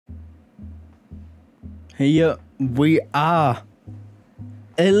Here we are.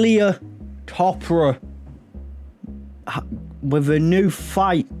 Ilya Topuria with a new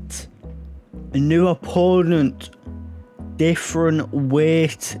fight, a new opponent, different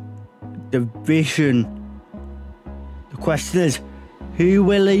weight division. The question is, who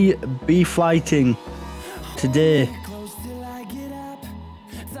will he be fighting today?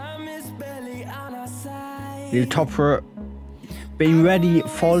 Ilya Topuria been ready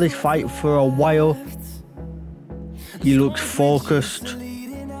for this fight for a while. He looks focused,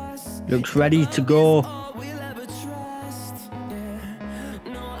 looks ready to go.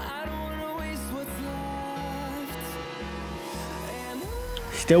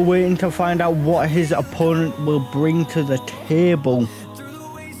 Still waiting to find out what his opponent will bring to the table.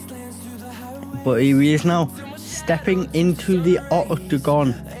 But here he is now, stepping into the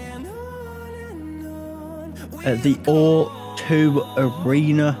octagon at the O2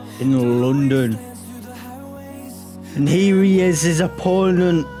 Arena in London. And here he is, his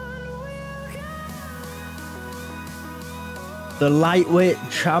opponent, the lightweight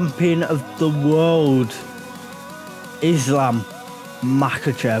champion of the world, Islam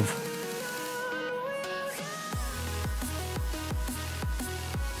Makhachev.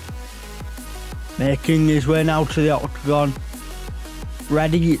 Making his way now to the octagon,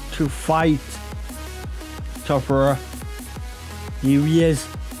 ready to fight Topuria. Here he is,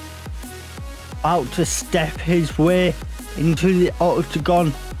 about to step his way into the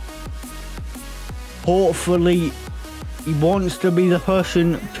octagon. Hopefully he wants to be the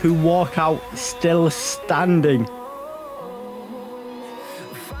person to walk out still standing.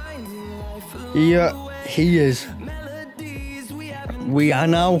 Here he is. We are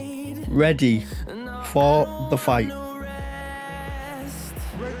now ready for the fight.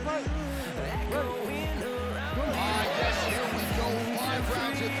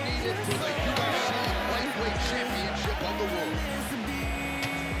 Championship of the world.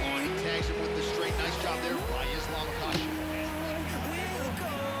 Oh, he tags him with the straight. Nice job there by Makhachev.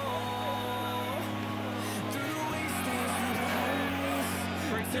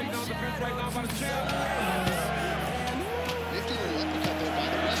 Great takedown defense right now by the champ. Nifty little uppercut there by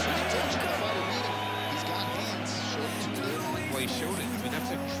the wrestler. He told you the fighter need him. He's got hands. Showed it to him. Well, he showed it. I mean,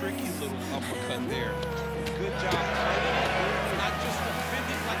 that's a tricky little uppercut there. Good job. Not just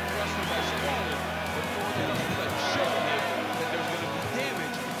defending like the wrestler by squalling, but throwing that uppercut, showing him that there's going to be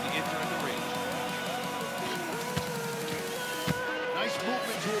damage if you enter in the ring. Nice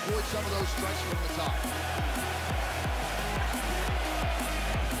movement to avoid some of those strikes from the top.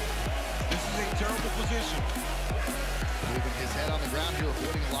 This is a terrible position. Moving his head on the ground here,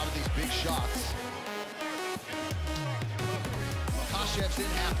 avoiding a lot of these big shots. Makhachev's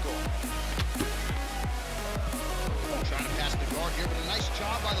in half guard. Trying to pass the guard here, but a nice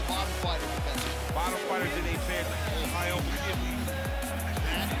job by the bottom fighter defensively. Bottom fighters in a family. Ohio, forgive me.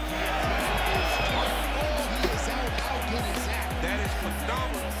 He is out. How good is that? That is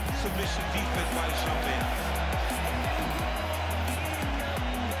phenomenal submission defense by the young man.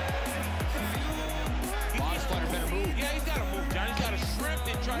 Bottom fighter better move. Yeah, he's got to move, John. He's got to shrimp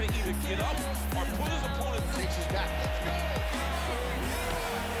and try to either get up or pull his opponent. Takes his back.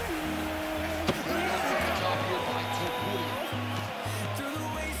 Good enough from the top here by Topuria.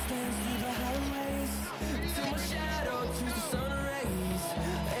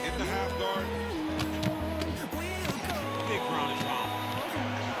 In the half guard. Big ground and pound.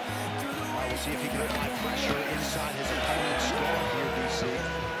 All right, we'll see if he can apply pressure inside his opponent's guard here, DC.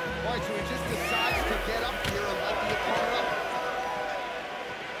 All right, so he just decides to get up here and let the opponent up.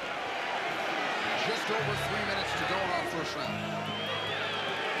 Just over 3 minutes to go in our first round.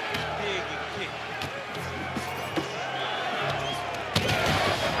 Big and kick.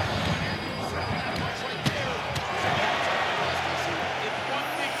 It's one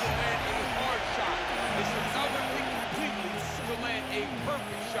thing to land a hard shot. It's another thing completely to land a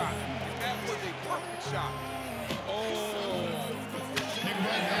perfect shot. And that was a perfect shot. Oh. Big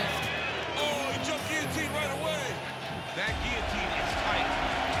right hand. Oh, he jumped guillotine right away. That guillotine is tight.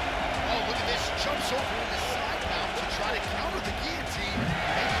 Oh, look at this. Jumps over in the side mount to try to counter the guillotine.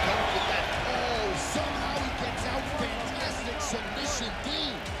 And he's going with that. Oh, somehow he gets out. Fantastic submission,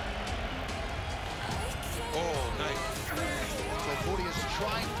 D. Oh, nice. Topuria is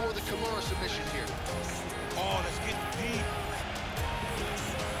trying for the Kimura submission here. Oh, that's getting deep.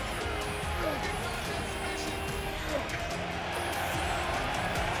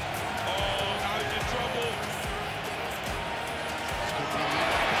 Oh, now he's in trouble.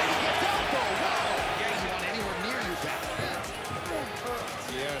 He gets elbow. Wow. Yeah, Doesn't want anywhere near your back.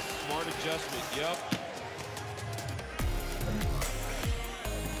 yeah, smart adjustment. Yep.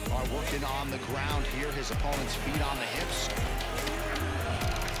 far, working on the ground here. His opponent's feet on the hips.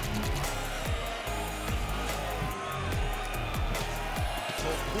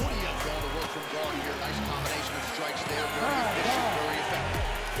 Topuria going to work from guard here. Nice combination of strikes there. Very efficient, very effective.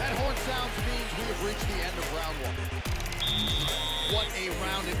 That horn sounds means we have reached the end of round one. What a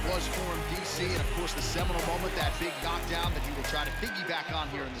round it was for him, DC, and of course the seminal moment, that big knockdown that he will try to piggyback on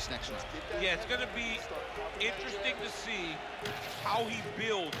here in this next round. Yeah, it's going to be interesting to see how he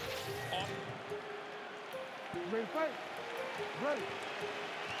builds on. Ready, fight. Ready.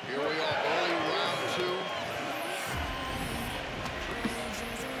 Here we are, early round two.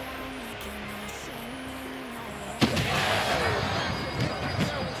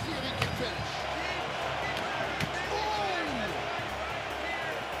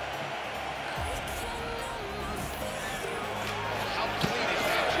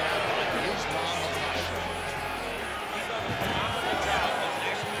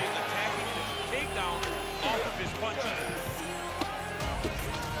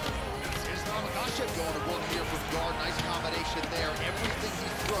 Makhachev going to work here from guard. Nice combination there. Everything he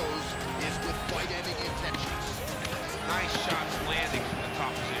throws is with fight-ending intentions. Nice shots landing from the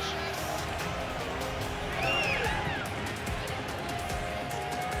top position.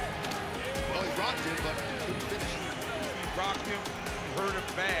 Well, he rocked him, but couldn't finish. He rocked him, hurt him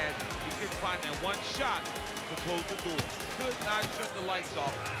bad. He couldn't find that one shot to close the door. Could not shut the lights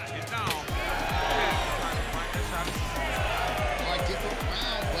off. And now, trying to find this out. Different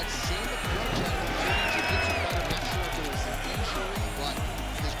round, but seeing the approach out of the jiu-jitsu fighter, not sure if it was an injury, but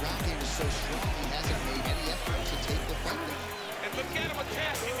his ground game is so strong, he hasn't made any effort to take the fight there. And look at him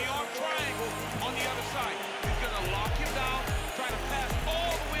attacking the arm triangle on the other side. He's going to lock him down, try to pass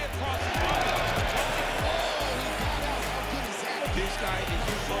all the way across his body. This guy is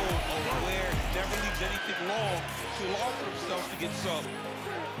so aware, he never leaves anything long to offer himself to get sub.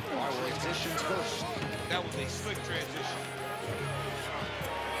 All right, transitions first. That was a slick transition.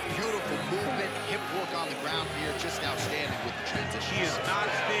 Beautiful movement, hip work on the ground here, just outstanding with the transition. He is not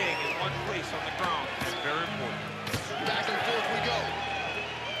staying in one place on the ground. That's very important. Back and forth we go.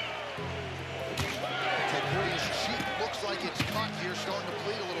 Topuria's cheek looks like it's cut here, starting to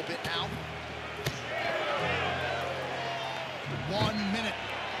bleed a little bit now. 1 minute.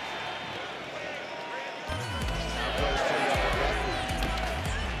 Now goes to the uppercut.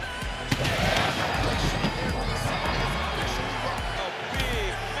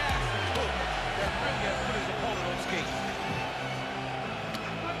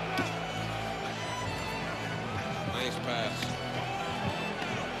 Nice pass.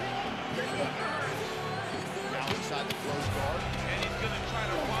 Now inside the close guard. And he's going to try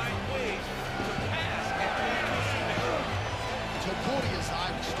to find ways to pass and land the signature. Topuria's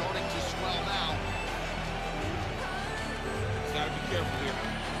eye starting to swell now. He's got to be careful here.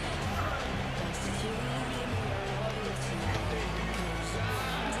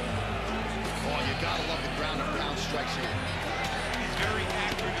 Oh, you gotta love the ground and pound strikes here. He's very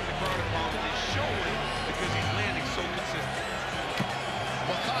accurate in the ground and pound, and it's showing because he's landing so consistent.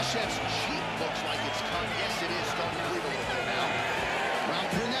 Makhachev's cheek looks like it's cut. Yes, it is starting to bleed a little bit now. Round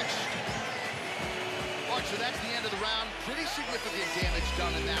two next. All right, so that's the end of the round. Pretty significant damage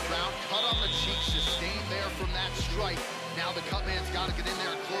done in that round. Cut on the cheek, sustained there from that strike. Now the cut man's got to get in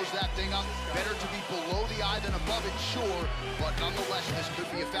there and close that thing up. Better to be below the eye than above it, sure. But nonetheless, this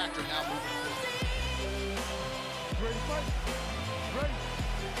could be a factor now moving forward. Ready, fight. Ready.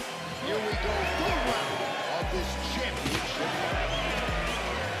 Here we go, third round of this championship.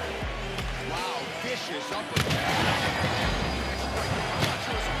 Wow, vicious uppercut.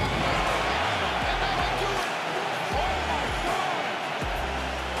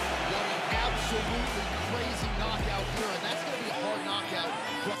 What an absolutely crazy knockout here, and that's going to be a hard knockout.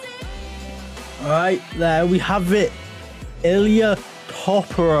 Alright, there we have it. Ilya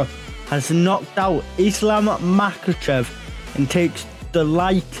Topuria has knocked out Islam Makhachev and takes the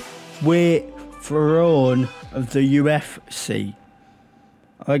lightweight throne of the UFC.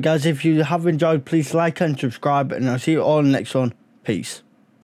 Alright guys, if you have enjoyed, please like and subscribe, and I'll see you all in the next one. Peace.